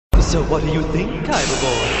So what do you think, Kaiba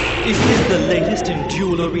boy? Is this the latest in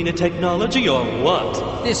dual arena technology or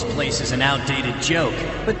what? This place is an outdated joke,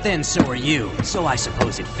 but then so are you, so I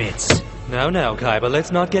suppose it fits. Now, Kaiba, let's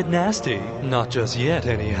not get nasty. Not just yet,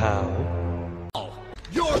 anyhow.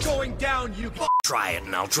 You're going down, you Try it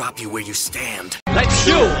and I'll drop you where you stand. Let's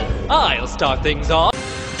do it! I'll start things off.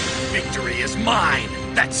 Victory is mine!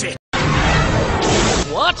 That's it!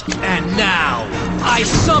 What? And now, I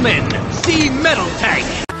summon the Metal Tank!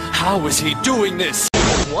 How is he doing this?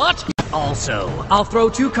 What? Also, I'll throw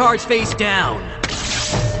 2 cards face down.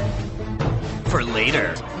 For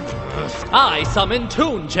later. I summon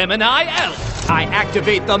Toon Gemini Elf. I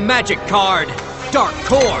activate the magic card, Dark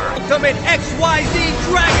Core. Ultimate XYZ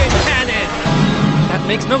Dragon Cannon! That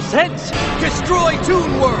makes no sense. Destroy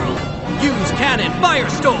Toon World! Use Cannon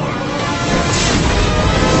Firestorm!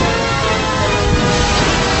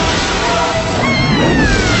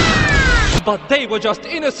 But they were just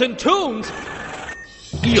innocent toons.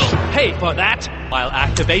 You'll pay for that. I'll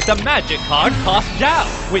activate the magic card cost down,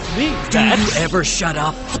 which means that... Do you ever shut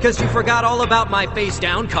up? Because you forgot all about my face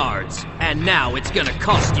down cards. And now it's gonna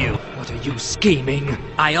cost you. What are you scheming?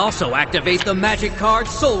 I also activate the magic card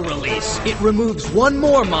Soul Release. It removes 1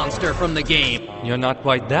 more monster from the game. You're not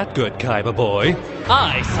quite that good, Kaiba boy.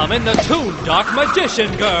 I summon the Toon Dark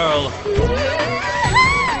Magician Girl.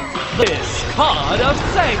 This card of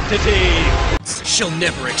sanctity. She'll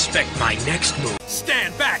never expect my next move.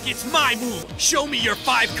 Stand back, it's my move! Show me your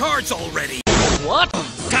 5 cards already! What?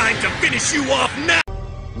 Time to finish you off now!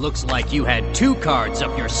 Looks like you had 2 cards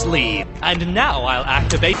up your sleeve. And now I'll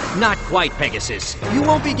activate... Not quite, Pegasus. You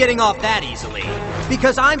won't be getting off that easily.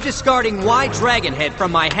 Because I'm discarding Y Dragon Head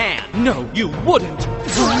from my hand. No, you wouldn't.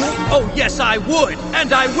 Oh, yes, I would!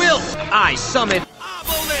 And I will! I summon...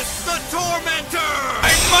 Obelisk the Tormentor!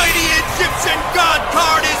 A mighty Egyptian god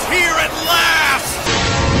card is here at last!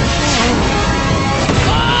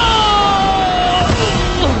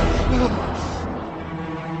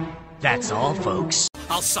 That's all, folks.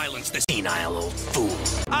 I'll silence this senile old fool.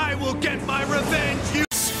 I will get my revenge, you...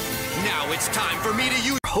 Now it's time for me to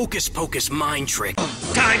use Hocus Pocus mind trick.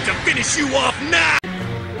 Time to finish you off now!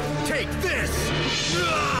 Take this!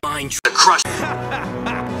 Mind trick. Crush.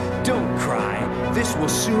 Don't cry. This will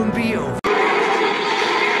soon be over.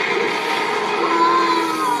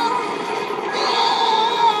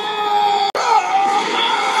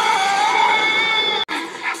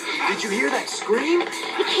 Did you hear that scream? It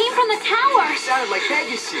came from the tower! It sounded like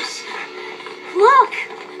Pegasus. Look!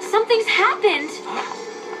 Something's happened!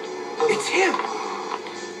 It's him!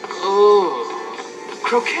 Oh.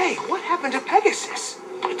 Croquet, what happened to Pegasus?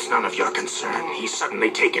 It's none of your concern. He's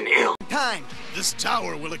suddenly taken ill. Time! This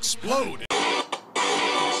tower will explode.